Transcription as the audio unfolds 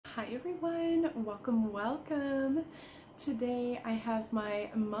Hi everyone, welcome. Today I have my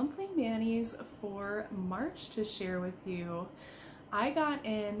monthly manis for March to share with you. I got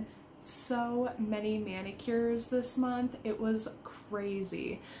in so many manicures this month, it was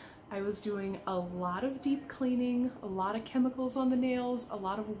crazy. I was doing a lot of deep cleaning, a lot of chemicals on the nails, a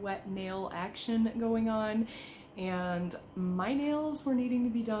lot of wet nail action going on, and my nails were needing to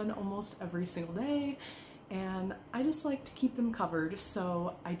be done almost every single day. And I just like to keep them covered,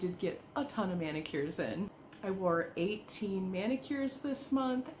 so I did get a ton of manicures in. I wore 18 manicures this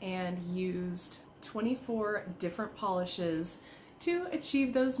month and used 24 different polishes to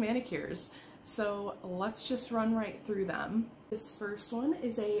achieve those manicures. So let's just run right through them. This first one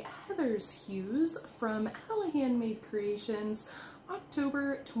is a Heather's Hues from Hella Handmade Creations,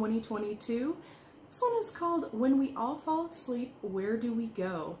 October 2022. This one is called When We All Fall Asleep, Where Do We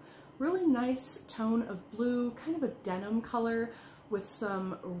Go? Really nice tone of blue, kind of a denim color with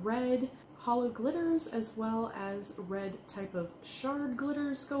some red hollow glitters as well as red type of shard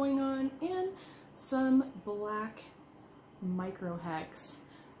glitters going on and some black micro hex.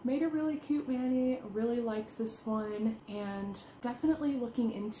 Made a really cute mani, really liked this one, and definitely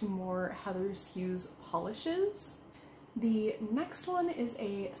looking into more Heather's Hues polishes. The next one is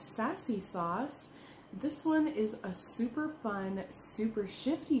a Sassy Sauce. This one is a super fun, super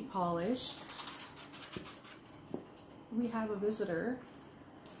shifty polish. We have a visitor.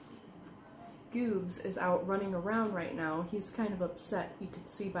 Goobs is out running around right now. He's kind of upset. You could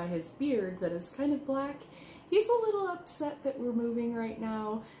see by his beard that is kind of black. He's a little upset that we're moving right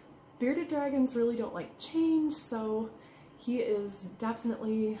now. Bearded dragons really don't like change, so he is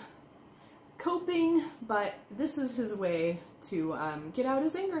definitely coping, but this is his way to get out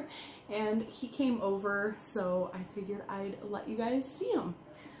his anger, and he came over, so I figured I'd let you guys see him.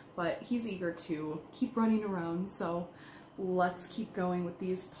 But he's eager to keep running around, so let's keep going with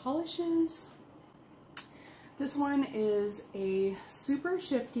these polishes. This one is a super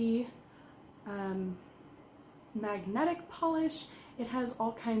shifty magnetic polish. It has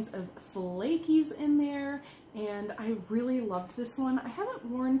all kinds of flakies in there, and I really loved this one. I haven't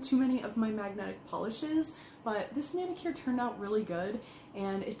worn too many of my magnetic polishes, but this manicure turned out really good,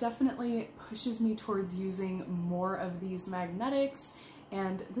 and it definitely pushes me towards using more of these magnetics,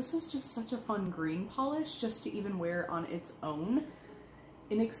 and this is just such a fun green polish just to even wear on its own.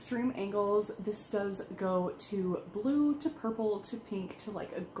 In extreme angles, this does go to blue, to purple, to pink, to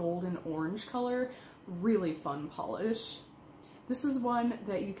like a golden orange color. Really fun polish. This is one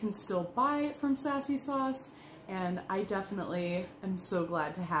that you can still buy from Sassy Sauce, and I definitely am so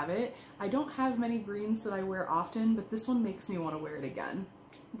glad to have it. I don't have many greens that I wear often, but this one makes me want to wear it again.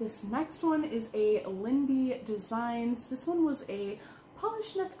 This next one is a Linby Designs. This one was a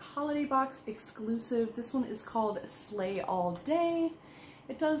Polish Nook Holiday Box exclusive. This one is called Slay All Day.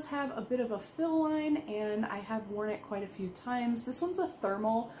 It does have a bit of a fill line, and I have worn it quite a few times. This one's a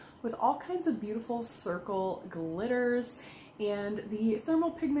thermal with all kinds of beautiful circle glitters, and the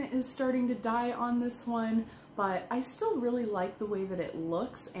thermal pigment is starting to die on this one, but I still really like the way that it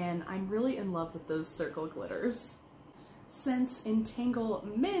looks, and I'm really in love with those circle glitters. Since Entangle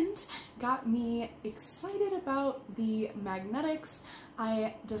Mint got me excited about the magnetics,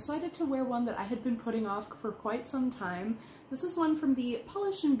 I decided to wear one that I had been putting off for quite some time. This is one from the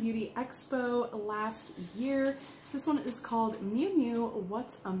Polish and Beauty Expo last year. This one is called Miu Miu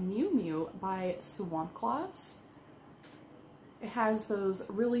What's a Miu Miu by Swamp Gloss. It has those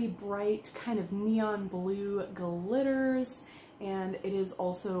really bright kind of neon blue glitters, and it is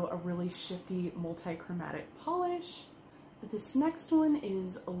also a really shifty multi-chromatic polish. This next one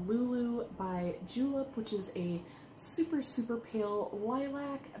is Lulu by Julep, which is a super pale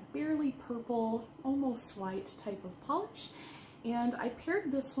lilac, barely purple, almost white type of polish. And I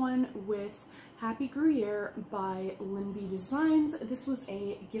paired this one with Happy Gruyere by Linby Designs. This was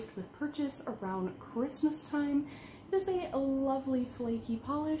a gift with purchase around Christmas time. It is a lovely flaky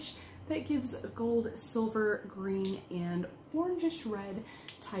polish that gives gold, silver, green, and orangish red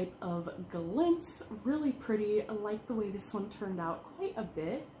type of glints. Really pretty. I like the way this one turned out quite a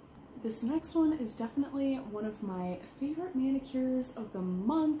bit. This next one is definitely one of my favorite manicures of the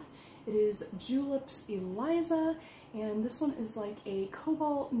month. It is Julep's Eliza, and this one is like a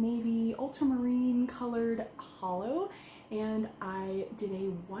cobalt navy ultramarine colored hollow, and I did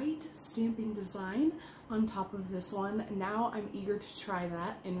a white stamping design on top of this one. Now I'm eager to try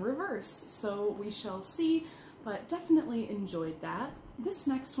that in reverse, so we shall see, but definitely enjoyed that. This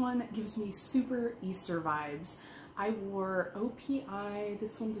next one gives me super Easter vibes. I wore OPI.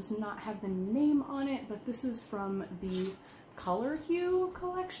 This one does not have the name on it, but this is from the Color Hue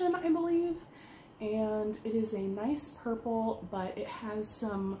collection, I believe. and it is a nice purple, but it has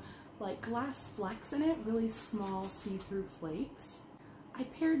some like glass flecks in it, really small see-through flakes. I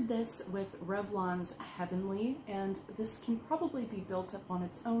paired this with Revlon's Heavenly, and this can probably be built up on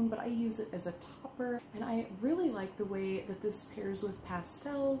its own, but I use it as a topper, and I really like the way that this pairs with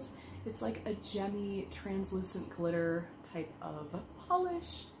pastels. It's like a gemmy, translucent glitter type of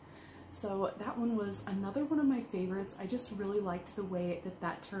polish. So that one was another one of my favorites. I just really liked the way that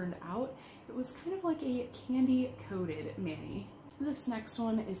that turned out. It was kind of like a candy-coated mani. This next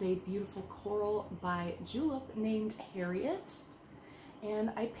one is a beautiful coral by Julep named Harriet.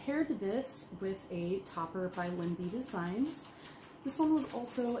 And I paired this with a topper by Lindy Designs. This one was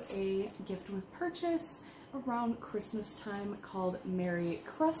also a gift with purchase around Christmas time called Merry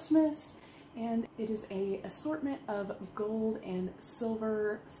Crustmas, and it is a assortment of gold and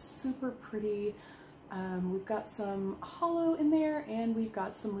silver, super pretty. We've got some hollow in there and we've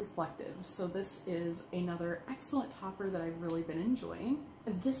got some reflective, so this is another excellent topper that I've really been enjoying.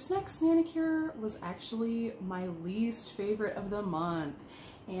 This next manicure was actually my least favorite of the month,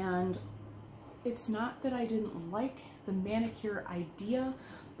 and it's not that I didn't like the manicure idea,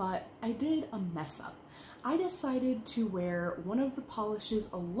 but I did a mess up. I decided to wear one of the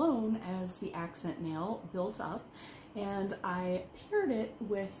polishes alone as the accent nail built up, and I paired it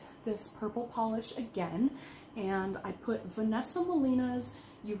with this purple polish again, and I put Vanessa Molina's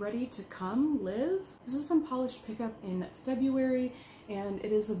You Ready to Come Live. This is from Polish Pickup in February, and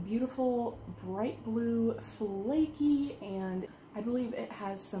it is a beautiful bright blue, flaky, and I believe it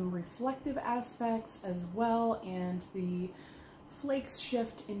has some reflective aspects as well, and the flakes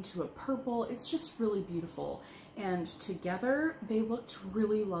shift into a purple. It's just really beautiful, and together they looked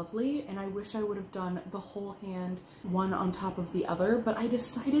really lovely, and I wish I would have done the whole hand one on top of the other, but I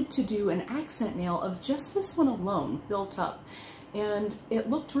decided to do an accent nail of just this one alone built up, and it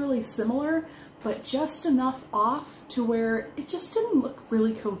looked really similar, but just enough off to where it just didn't look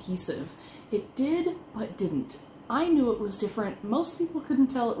really cohesive. It did, but didn't. I knew it was different. Most people couldn't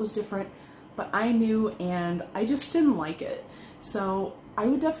tell it was different, but I knew, and I just didn't like it. So I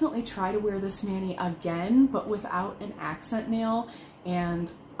would definitely try to wear this mani again, but without an accent nail,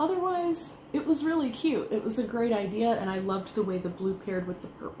 and otherwise it was really cute. It was a great idea, and I loved the way the blue paired with the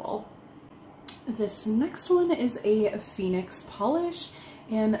purple. This next one is a Phoenix polish,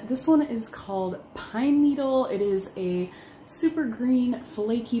 and this one is called Pine Needle. It is a super green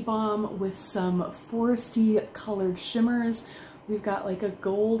flaky balm with some foresty colored shimmers. We've got like a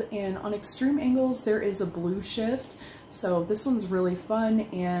gold, and on extreme angles there is a blue shift. So this one's really fun,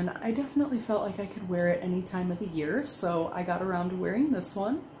 and I definitely felt like I could wear it any time of the year, so I got around to wearing this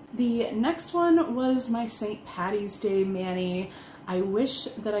one. The next one was my St. Patty's Day mani. I wish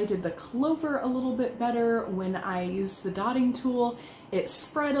that I did the clover a little bit better when I used the dotting tool. It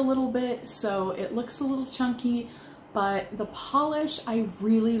spread a little bit, so it looks a little chunky, but the polish I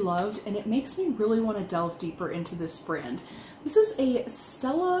really loved, and it makes me really want to delve deeper into this brand. This is a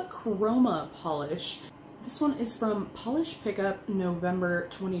Stella Chroma polish. This one is from Polish Pickup November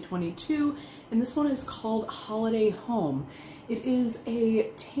 2022, and this one is called Holiday Home. It is a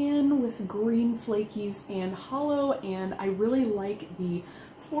tan with green flakies and hollow, and I really like the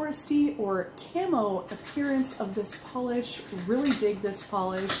foresty or camo appearance of this polish. Really dig this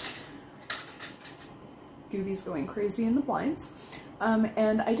polish. Gooby's going crazy in the blinds.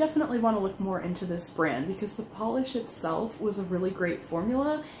 And I definitely want to look more into this brand because the polish itself was a really great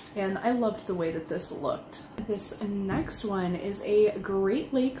formula, and I loved the way that this looked. This next one is a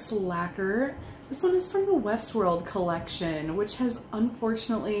Great Lakes lacquer. This one is from the Westworld collection, which has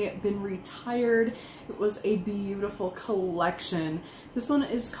unfortunately been retired. It was a beautiful collection. This one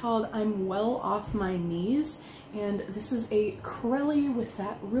is called I'm Well Off My Knees, and this is a Corelli with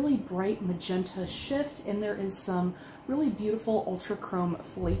that really bright magenta shift, and there is some really beautiful ultra chrome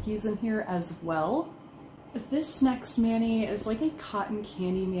flakies in here as well. This next mani is like a cotton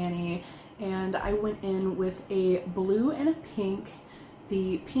candy mani, and I went in with a blue and a pink.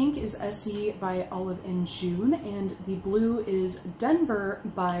 The pink is Essie by Olive and June, and the blue is Denver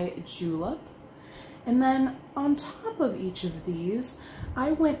by Julep. And then on top of each of these,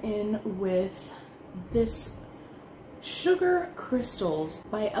 I went in with this Sugar Crystals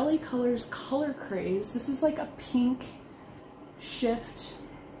by LA Colors Color Craze. This is like a pink shift,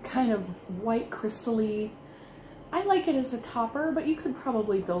 kind of white crystal-y. I like it as a topper, but you could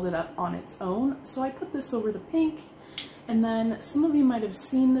probably build it up on its own. So I put this over the pink, and then some of you might have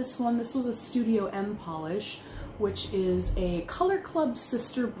seen this one. This was a Studio M polish, which is a Color Club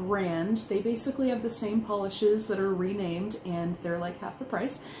sister brand. They basically have the same polishes that are renamed, and they're like half the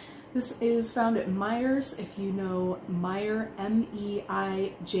price. This is found at Meijer's. If you know Meijer, M-E-I-J-E-R,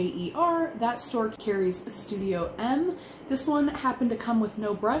 that store carries Studio M. This one happened to come with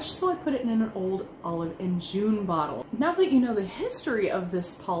no brush, so I put it in an old Olive and June bottle. Now that you know the history of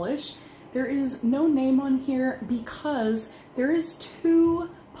this polish, there is no name on here because there is two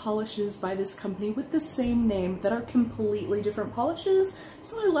polishes by this company with the same name that are completely different polishes,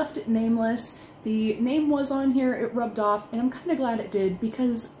 so I left it nameless. The name was on here, it rubbed off, and I'm kind of glad it did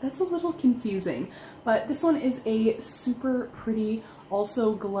because that's a little confusing. But this one is a super pretty,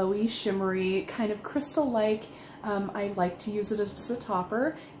 also glowy, shimmery, kind of crystal-like. I like to use it as a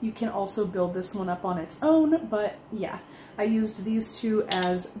topper. You can also build this one up on its own, but yeah, I used these two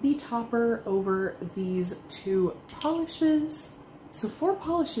as the topper over these two polishes. So 4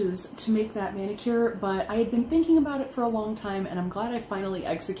 polishes to make that manicure, but I had been thinking about it for a long time and I'm glad I finally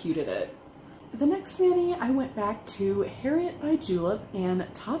executed it. The next mani, I went back to Harriet by Julep and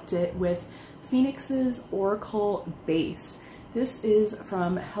topped it with Phoenix's Oracle Base. This is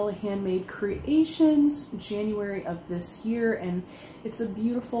from Hella Handmade Creations, January of this year, and it's a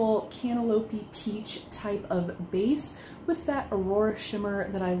beautiful cantaloupe peach type of base with that Aurora shimmer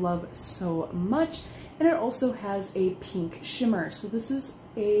that I love so much, and it also has a pink shimmer. So this is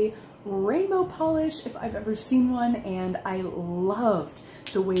a rainbow polish if I've ever seen one, and I loved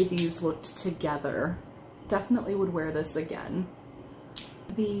the way these looked together. Definitely would wear this again.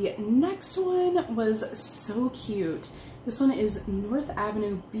 The next one was so cute. This one is North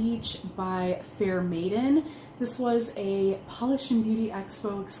Avenue Beach by Fair Maiden. This was a Polish and Beauty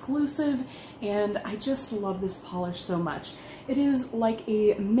Expo exclusive, and I just love this polish so much. It is like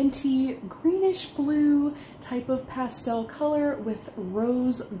a minty greenish blue type of pastel color with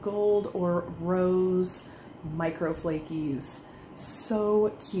rose gold or rose microflakies.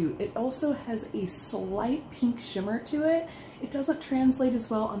 So cute. It also has a slight pink shimmer to it. It doesn't translate as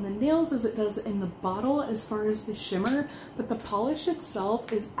well on the nails as it does in the bottle as far as the shimmer, but the polish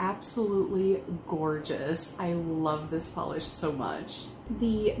itself is absolutely gorgeous. I love this polish so much.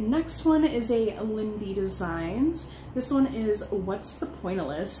 The next one is a Lindy Designs. This one is What's the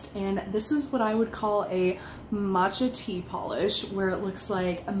Pointillist, and this is what I would call a matcha tea polish, where it looks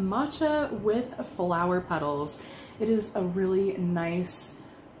like a matcha with flower petals. It is a really nice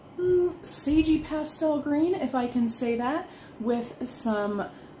sagey pastel green, if I can say that, with some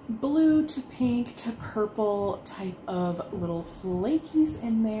blue to pink to purple type of little flakies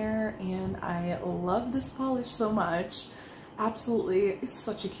in there, and I love this polish so much. Absolutely, it's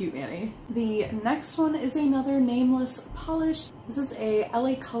such a cute mani. The next one is another nameless polish. This is a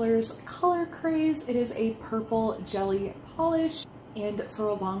LA Colors Color Craze. It is a purple jelly polish, and for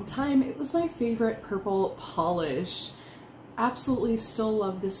a long time it was my favorite purple polish. Absolutely still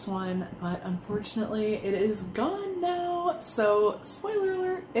love this one, but unfortunately it is gone now. So spoiler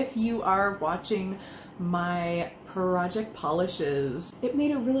alert if you are watching my project polishes. It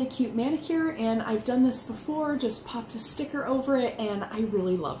made a really cute manicure, and I've done this before, just popped a sticker over it, and I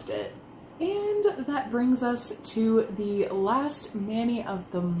really loved it. And that brings us to the last mani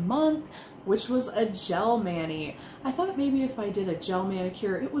of the month, which was a gel mani. I thought maybe if I did a gel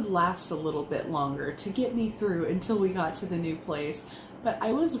manicure, it would last a little bit longer to get me through until we got to the new place, but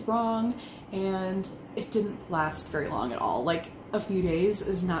I was wrong, and it didn't last very long at all. Like, a few days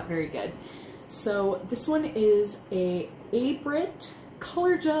is not very good. So this one is a Abrit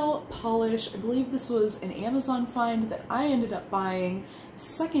color gel polish. I believe this was an Amazon find that I ended up buying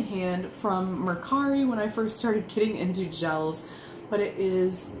secondhand from Mercari when I first started getting into gels, but it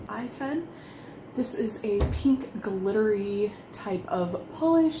is I-10. This is a pink glittery type of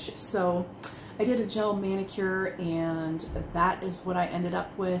polish, so I did a gel manicure and that is what I ended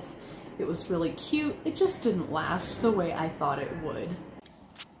up with. It was really cute. It just didn't last the way I thought it would.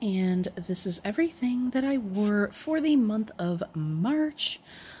 And this is everything that I wore for the month of March.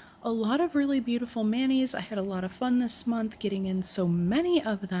 A lot of really beautiful manis. I had a lot of fun this month getting in so many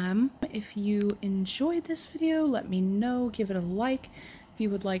of them. If you enjoyed this video, let me know, give it a like. If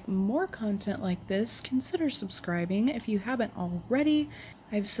you would like more content like this, consider subscribing if you haven't already.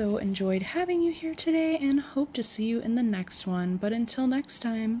 I've so enjoyed having you here today and hope to see you in the next one. But until next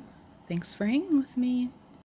time, thanks for hanging with me.